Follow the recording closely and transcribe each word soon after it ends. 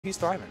He's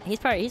thriving. He's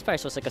probably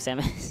supposed to go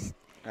Samus.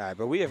 All right,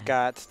 but we have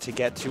got to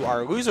get to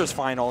our losers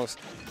finals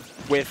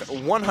with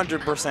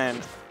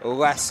 100%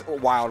 less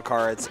wild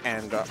cards,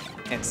 and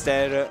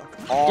instead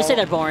all just say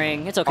they're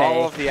boring. It's okay.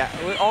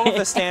 all of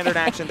the standard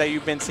action that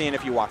you've been seeing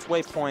if you watch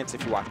Waypoints,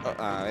 if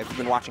you've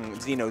been watching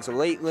Xenos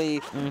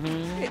lately.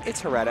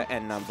 It's Hareta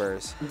and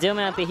numbers. Dil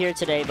may not be here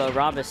today, but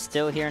Rob is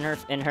still here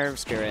in her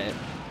spirit.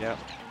 Yep.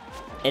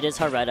 It is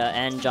Hareta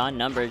and John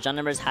Numbers. John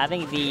Numbers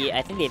having the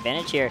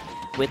advantage here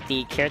with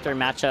the character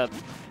matchup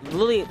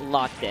really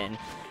locked in.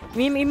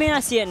 You may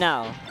not see it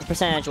now,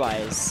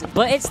 percentage-wise,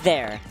 but it's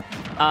there.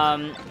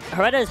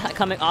 Hareta is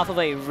coming off of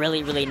a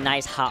really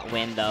nice hot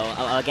win, though,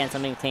 against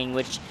something playing,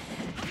 which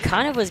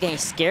kind of was getting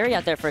scary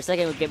out there for a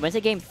second. Went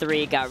to game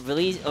 3, got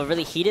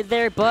really heated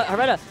there, but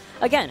Hareta,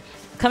 again,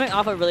 coming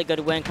off a really good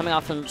win, coming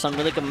off some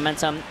really good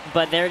momentum,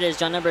 but there it is,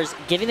 John Numbers,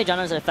 giving the John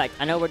Numbers an effect.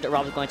 I know where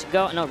Rob is going to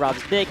go. I know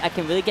Rob's big. I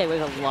can really get away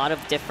with a lot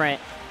of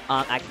different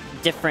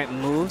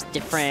moves,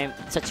 different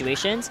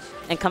situations,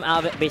 and come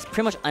out of it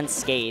pretty much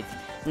unscathed.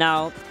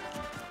 Now,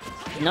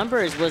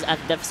 Numbers was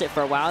at the deficit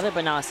for a while there,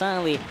 but now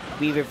suddenly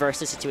we reverse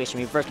the situation,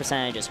 reverse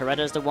percentages. Hareta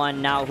is the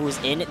one now who's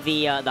in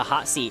the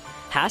hot seat,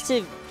 has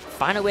to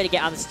find a way to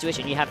get out of the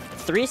situation. You have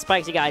 3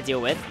 spikes you gotta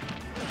deal with,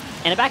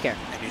 and a back air.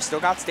 And you still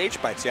got stage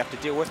spikes you have to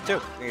deal with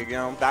too. You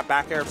know, that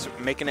back air is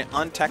making it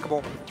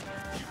untechable.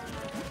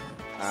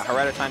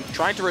 Hareta time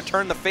trying to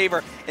return the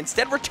favor,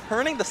 instead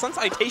returning the Sun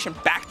Salutation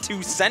back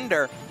to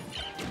sender.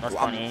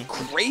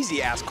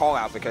 Crazy ass call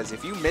out, because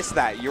if you miss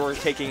that, you're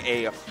taking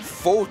a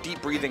full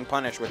deep breathing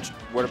punish, which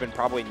would have been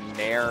probably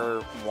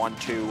nair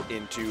 1-2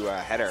 into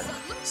header,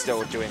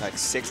 still doing like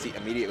 60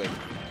 immediately.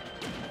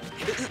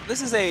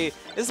 This is a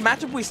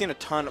matchup we've seen a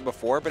ton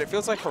before, but it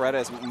feels like Hareta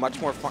is much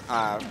more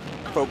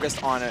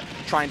focused on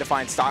trying to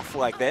find stock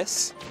like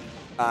this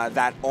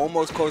that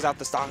almost close out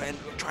the stock, and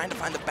trying to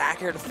find the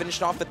back air to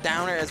finish off the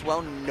down air as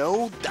well.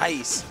 No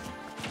dice.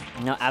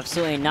 No,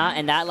 absolutely not,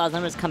 and that allows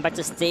Numbers to come back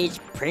to stage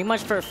pretty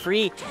much for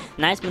free.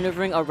 Nice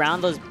maneuvering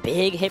around those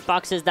big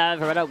hitboxes that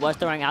Hareta was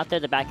throwing out there,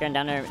 the back air and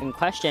down air in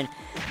question.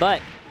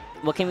 But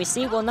what can we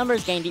see? Well,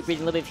 Numbers gain deep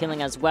breathing, a little bit of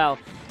healing as well,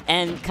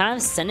 and kind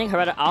of sending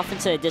Hareta off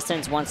into the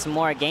distance once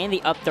more. Getting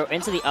the up throw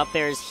into the up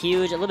air is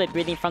huge. A little bit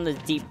breathing from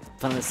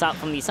the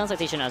Sun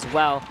Salutation as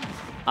well.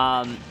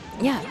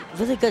 Yeah,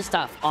 really good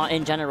stuff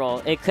in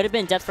general. It could have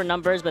been death for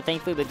Numbers, but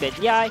thankfully with good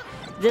DI.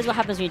 This is what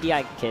happens when you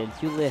DI, kids.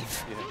 You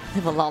live.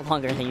 Live a lot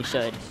longer than you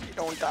should. You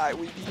don't die,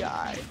 we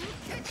DI.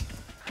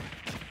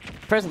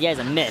 Person DI is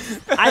a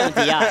myth. I don't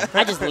DI.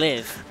 I just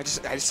live. I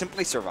just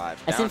simply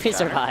survive. I simply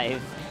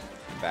survive.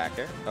 Back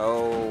air.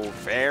 Oh,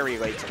 very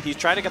late. He's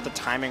trying to get the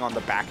timing on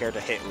the back air to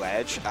hit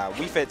ledge.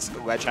 Weefit's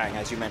ledge hang,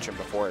 as you mentioned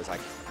before, is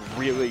like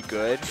really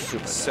good.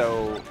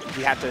 So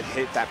he had to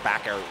hit that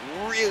back air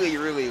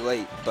really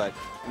late, but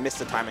missed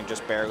the timing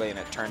just barely, and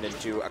it turned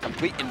into a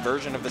complete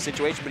inversion of the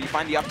situation. But you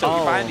find the up tilt,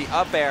 you find the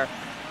up air.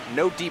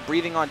 No deep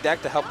breathing on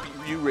deck to help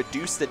you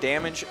reduce the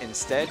damage.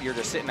 Instead, you're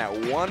just sitting at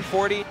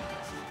 140.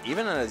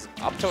 Even an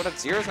up tilt at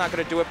 0 is not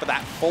going to do it, but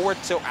that forward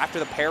tilt after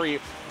the parry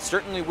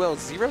certainly will.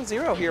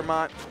 0-0 here,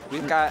 Mott.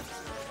 We've got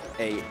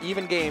a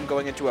even game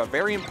going into a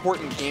very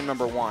important game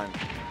number 1.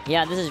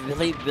 Yeah, this is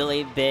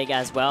really big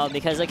as well,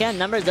 because again,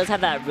 Numbers does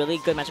have that really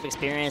good matchup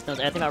experience, knows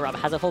everything about Rob,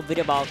 has a whole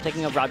video about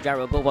picking up Rob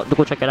Gyro.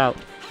 Go check it out.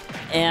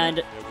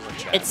 And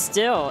it's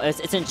still,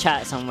 it's in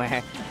chat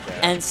somewhere,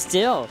 and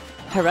still,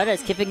 Hareta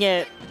is keeping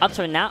it up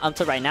to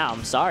right now,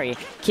 I'm sorry,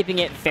 keeping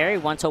it very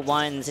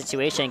 1-to-1 in the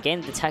situation,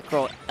 getting the tech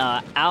roll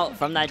out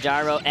from that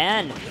gyro,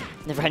 and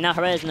right now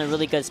Hareta is in a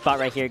really good spot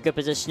right here. Good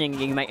positioning.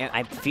 You might,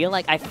 I feel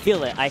it.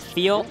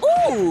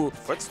 Ooh,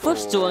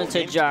 footstool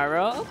into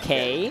gyro.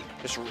 Okay. Yeah.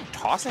 Just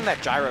tossing that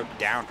gyro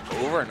down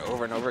over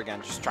and over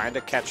again, just trying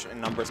to catch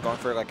Numbers, going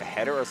for like a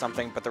header or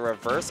something, but the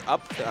reverse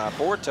up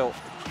forward tilt.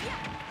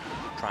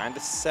 Trying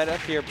to set up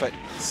here, but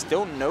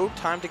still no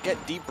time to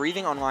get deep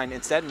breathing online.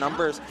 Instead,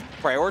 Numbers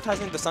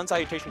prioritizing the Sun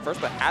Salutation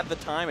first, but at the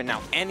time, and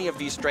now any of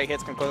these stray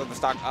hits can close the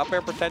stock up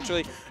air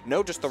potentially.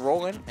 No, just the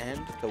roll in and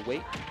the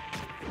wait.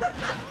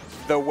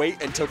 The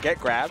wait until get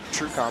grabbed.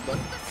 True combo.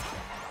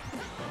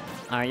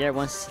 Alright, yeah,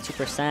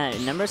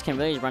 162%. Numbers can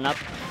really run up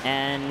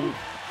and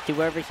do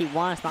whatever he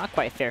wants. Not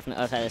quite fair from the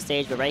other side of the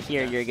stage, but right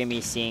here, you're going to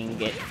be seeing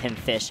him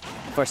fish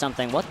for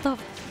something. What the?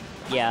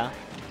 Yeah.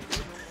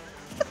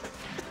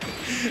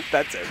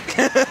 That's it.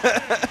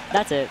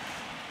 That's it.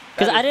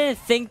 Because I didn't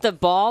think the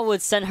ball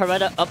would send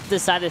Hareta up the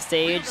side of the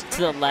stage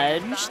to the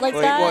ledge like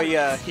that. Well,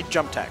 yeah, he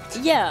jump teched.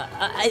 Yeah,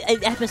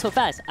 it happened so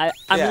fast. I'm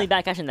really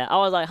bad catching that. I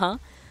was like, huh?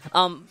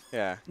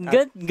 Yeah.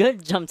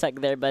 Good jump tech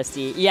there,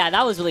 bestie. Yeah,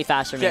 that was really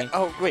fast for me. Yeah,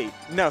 oh, wait.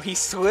 No, he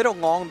slid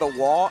along the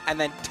wall and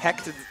then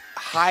teched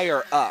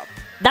higher up.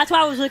 That's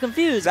why I was really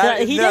confused.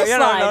 He did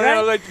slide,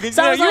 right? Like,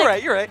 so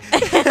you're right.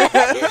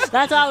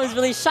 That's why I was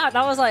really shocked.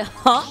 I was like,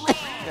 huh?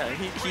 Yeah,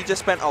 he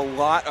just spent a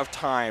lot of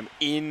time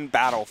in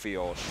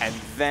Battlefield and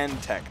then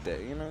teched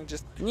it. You know,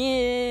 just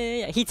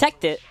yeah. He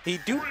teched it. He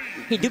do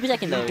be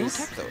teching those. He do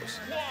tech those.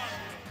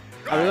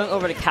 Are we going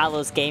over to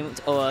Kalos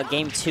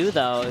game 2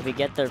 though? If we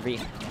get the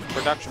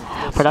production.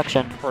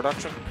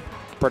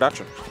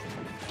 Production.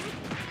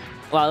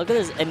 Wow, look at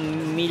this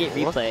immediate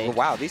replay. Look,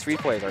 wow, these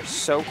replays are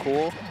so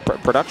cool.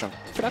 Production.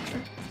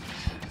 Production.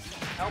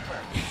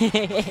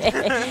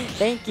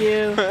 Thank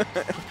you.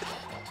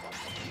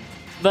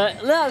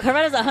 But look,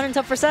 Hareta's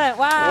 110%.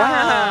 Wow.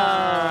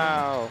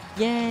 Wow.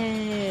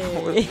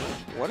 Yay.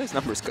 What is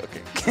Numbers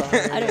cooking?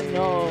 I don't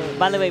know.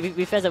 By the way,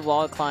 we faced a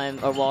wall climb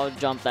or wall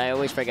jump that I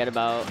always forget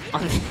about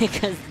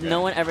because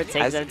no one ever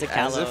takes them to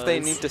Kalos. As if they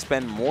need to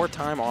spend more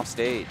time off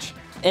stage.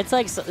 It's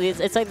like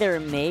they were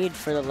made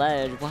for the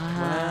lead.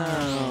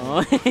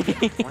 Wow.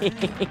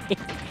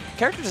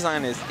 Character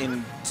design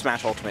in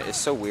Smash Ultimate is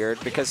so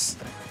weird because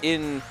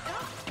in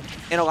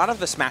a lot of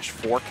the Smash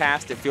 4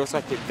 cast, it feels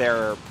like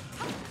they're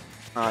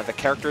the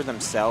character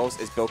themselves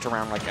is built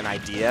around like an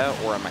idea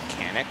or a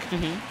mechanic,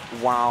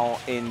 while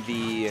in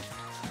the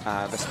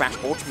Smash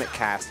Ultimate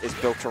cast is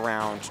built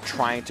around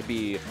trying to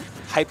be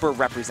hyper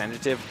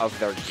representative of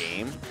their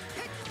game.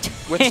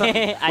 With some,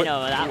 I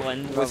know that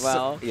one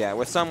well.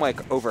 With some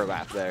like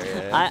overlap there.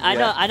 Yeah.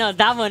 I know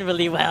that one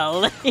really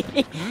well.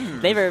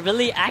 They were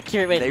really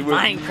accurate with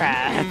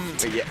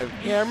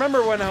Minecraft. Yeah, I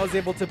remember when I was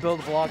able to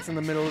build blocks in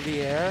the middle of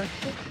the air.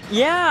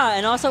 Yeah,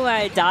 and also when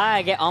I die,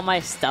 I get all my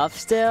stuff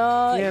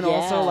still. Yeah, and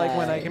also like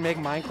when I can make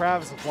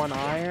Minecrafts with 1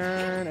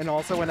 iron, and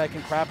also when I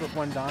can craft with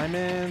 1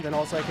 diamond, and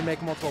also I can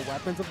make multiple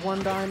weapons with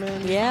 1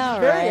 diamond. Yeah,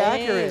 very right.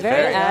 accurate.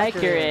 Very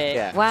accurate.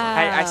 Yeah.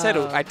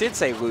 Wow. I did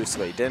say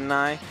loosely, didn't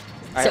I?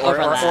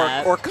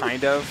 Or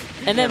kind of.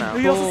 And then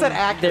you also said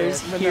accurate.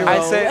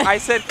 I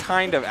said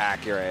kind of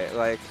accurate.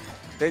 Like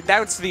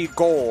that's the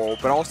goal,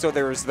 but also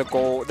there's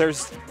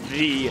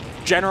the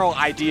general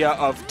idea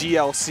of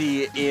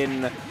DLC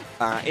in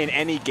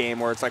any game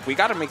where it's like we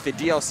got to make the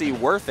DLC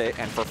worth it,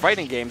 and for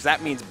fighting games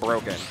that means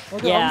broken.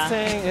 What I'm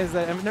saying is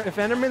that if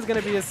Enderman's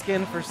gonna be a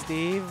skin for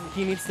Steve,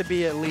 he needs to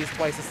be at least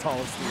twice as tall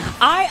as Steve.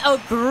 I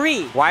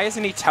agree. Why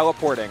isn't he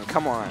teleporting?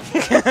 Come on.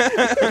 He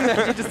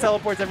just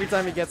teleports every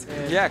time he gets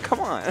hit. Yeah, come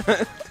on.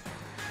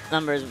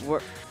 Numbers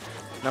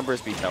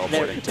be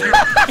teleporting too.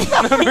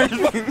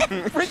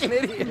 Freaking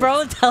idiot.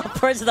 Bro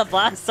teleports to the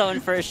blast zone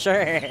for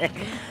sure.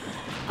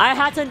 I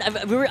had to.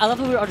 I love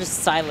how we were all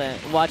just silent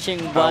watching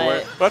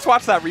what. Let's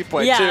watch that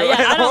replay too.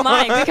 Yeah, I don't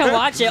mind. We can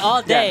watch it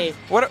all day.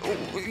 Yeah.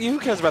 Who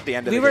cares about the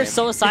end of the game? We were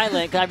so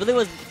silent because I really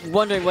was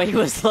wondering what he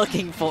was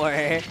looking for.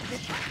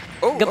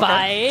 Oh,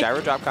 goodbye. Okay. Gyro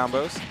drop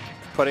combos.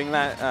 Putting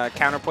that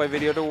counterplay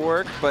video to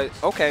work, but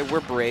okay, we're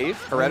brave.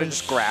 Hareta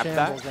just grabbed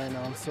that. Right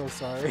now. I'm so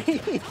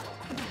sorry.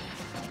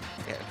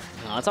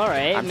 No, it's all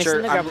right. I'm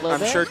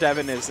sure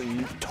Devin is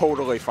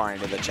totally fine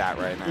in the chat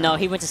right now. No,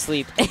 he went to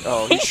sleep.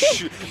 Oh,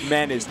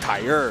 man is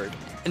tired.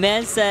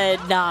 Man said,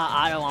 nah,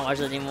 I don't want to watch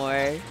it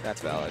anymore.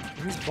 That's valid.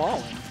 He's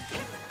balling.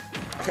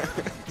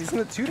 He's in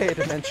the 2-day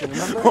dimension,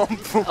 remember?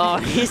 Oh,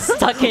 he's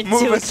stuck in 2K.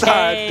 Move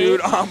aside,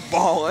 dude. I'm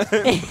balling.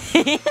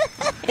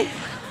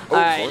 All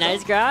right,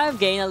 nice grab.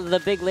 Getting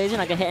the big laser.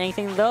 Not going to hit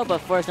anything, though, but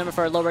force number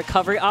for a low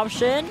recovery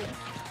option.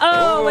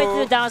 Oh, wait to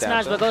the down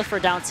smash, but goes for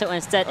down tilt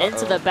instead.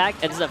 Into the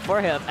back, into the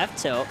forehead of F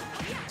tilt.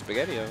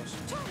 SpaghettiOs.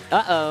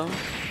 Uh-oh.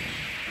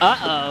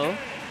 Uh-oh.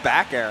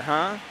 Back air,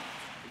 huh?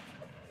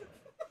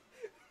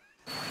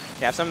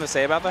 You have something to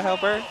say about the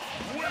helper?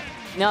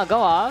 No, go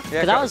off,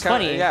 because that was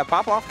funny. Yeah,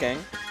 pop off,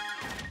 King.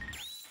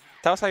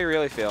 Tell us how you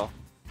really feel.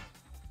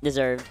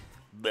 Deserved.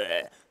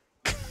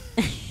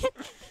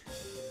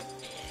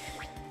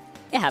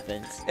 It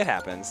happens. It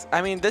happens.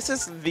 I mean, this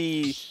is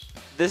the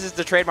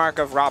trademark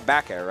of Rob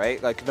back air,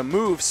 right? Like, the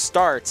move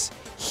starts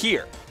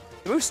here.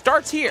 The move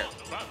starts here.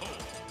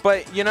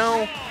 But, you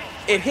know,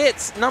 it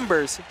hits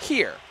Numbers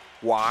here.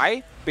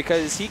 Why?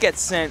 Because he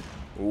gets sent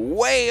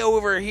way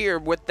over here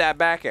with that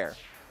back air.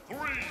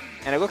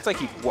 And it looks like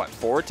he,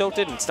 forward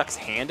tilted and stuck his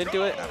hand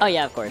into it? Oh,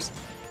 yeah, of course.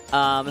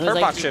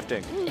 Like,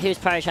 shifting. He was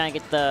probably trying to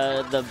get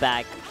the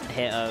back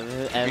hit of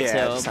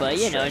F2, but,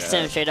 you know, just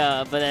sent him straight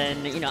up. But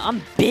then, you know,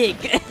 I'm big,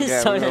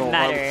 yeah, so it doesn't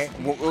matter.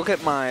 Look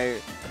at my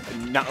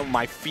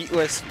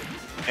feetless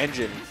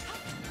engine.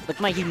 Look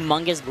at my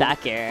humongous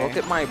back air. Look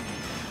at my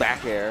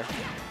back air.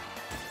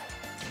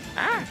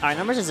 Ah. Our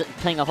Numbers is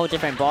playing a whole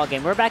different ball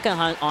game. We're back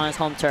on his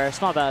home turf.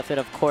 Small battlefield,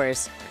 of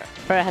course.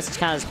 Hareta has to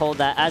kind of hold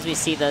that as we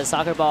see the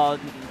soccer ball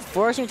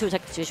forcing you to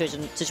attack the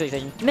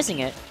situation, missing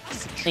it,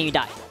 and you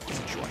die.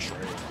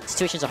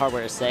 Situation's a hard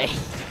word to say.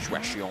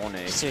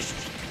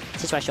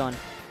 Situation.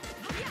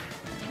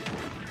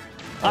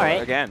 All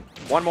right. Again,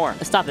 one more.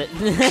 Stop it.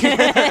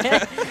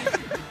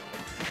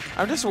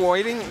 I'm just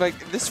waiting.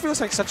 Like, this feels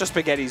like such a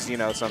spaghetti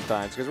Xeno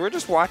sometimes, because we're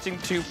just watching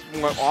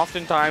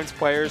oftentimes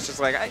players just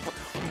like,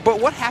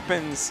 but what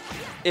happens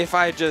if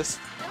I just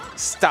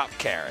stop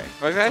caring?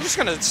 Like, I'm just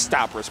gonna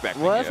stop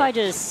respecting What you. if I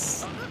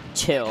just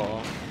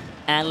chill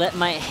and let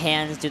my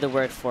hands do the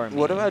work for me?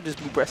 What if I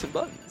just be pressing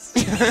buttons?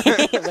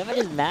 What if I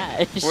just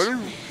mash? What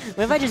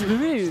if I just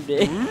moved?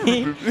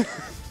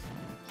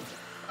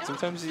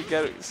 Sometimes you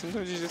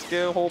just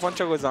get a whole bunch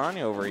of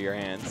lasagna over your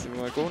hands. And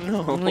you're like, oh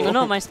no. I'm like, oh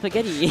no, my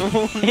spaghetti.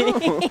 Oh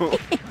no.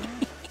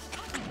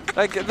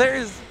 Like,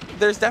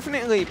 there's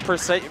definitely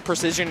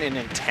precision in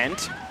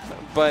intent,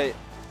 but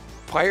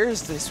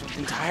players this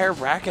entire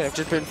bracket have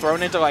just been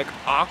thrown into like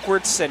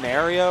awkward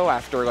scenario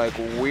after like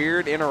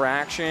weird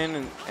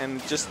interaction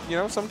and just, you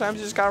know, sometimes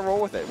you just gotta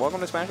roll with it. Welcome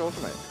to Smash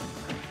Ultimate.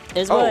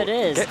 Is what it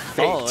is. Get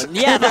faked. Oh,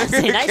 yeah, that's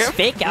a nice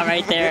fake out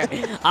right there.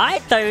 I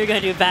thought you were going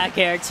to do back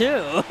air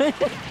too.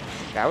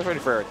 Yeah, I was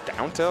ready for a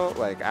down tilt,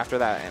 like after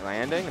that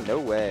landing. No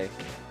way.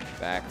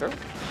 Back throw.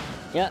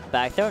 Yep,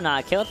 back throw,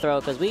 not kill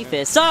throw, because Wii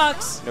Fit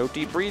sucks. No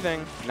deep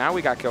breathing. Now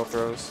we got kill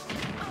throws.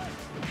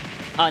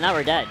 Oh, now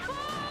we're dead.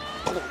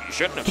 Oh, you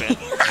shouldn't have been.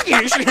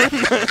 You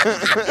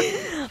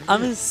shouldn't.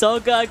 I'm so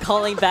good at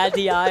calling bad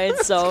DI.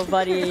 It's so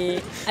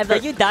funny. I'm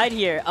like, you died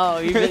here. Oh,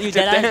 you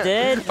dead I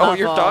did? Oh, My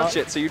you're fault. dog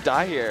shit, so you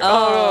die here.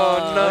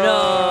 Oh,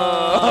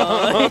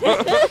 no.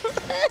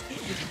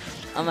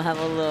 I'm gonna have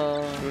a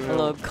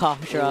little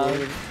cough drop.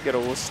 Get a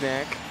little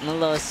snack. A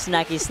little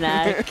snacky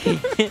snack.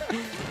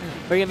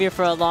 We're gonna be here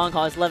for a long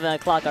haul. It's 11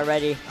 o'clock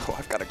already. Oh,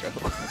 I've gotta go.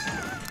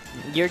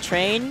 Your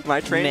train? My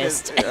train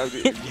missed.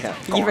 is, yeah.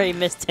 You already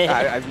missed it.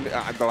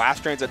 The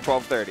last train's at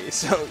 12:30,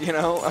 so you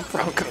know I'm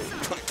probably going.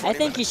 I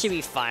think you should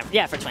be fine.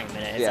 Yeah, for 20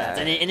 minutes. Yeah.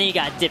 And then you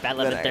got to dip at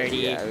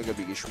 11:30. Yeah, it's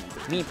gonna be sweet.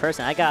 Me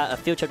personally, I got a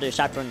field trip to the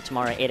chaperone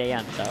tomorrow at 8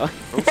 a.m. So.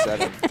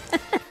 07.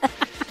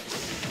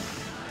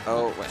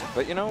 Oh,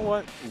 but you know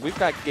what? We've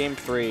got Game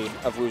 3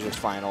 of Losers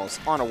Finals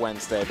on a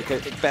Wednesday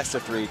because best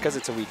of 3 because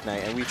it's a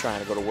weeknight and we're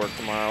trying to go to work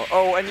tomorrow.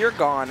 Oh, and you're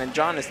gone, and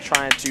John is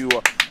trying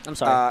to I'm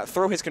sorry.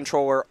 throw his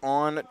controller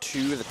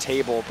onto the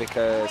table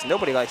because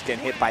nobody likes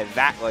getting hit by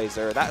that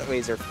laser. That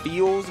laser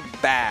feels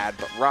bad,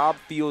 but Rob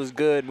feels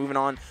good. Moving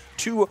on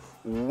to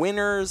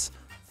winners.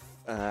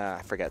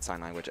 I forget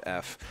sign language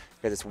F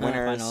because it's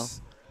winners.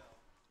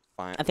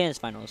 I think it's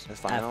finals. It's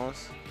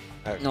finals.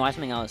 No, I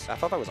something else. I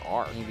thought that was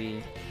R.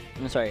 Maybe.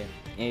 I'm sorry.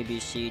 A,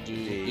 B, C, D,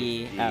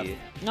 E, F.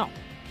 No.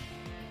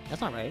 That's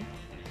not right.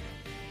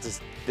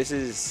 This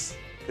is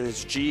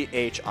G,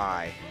 H,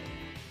 I.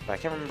 But I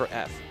can't remember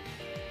F.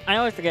 I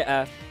always forget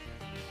F.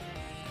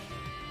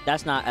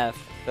 That's not F.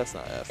 That's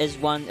not F. Is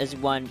one.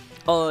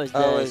 Oh, it's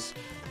this.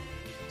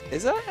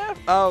 Is that F?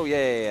 Oh,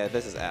 yeah.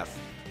 This is F.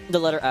 The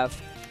letter F.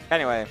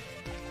 Anyway,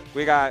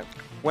 we got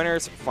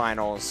winners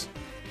finals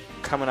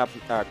coming up.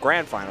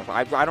 Grand finals.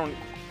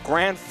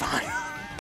 Grand final.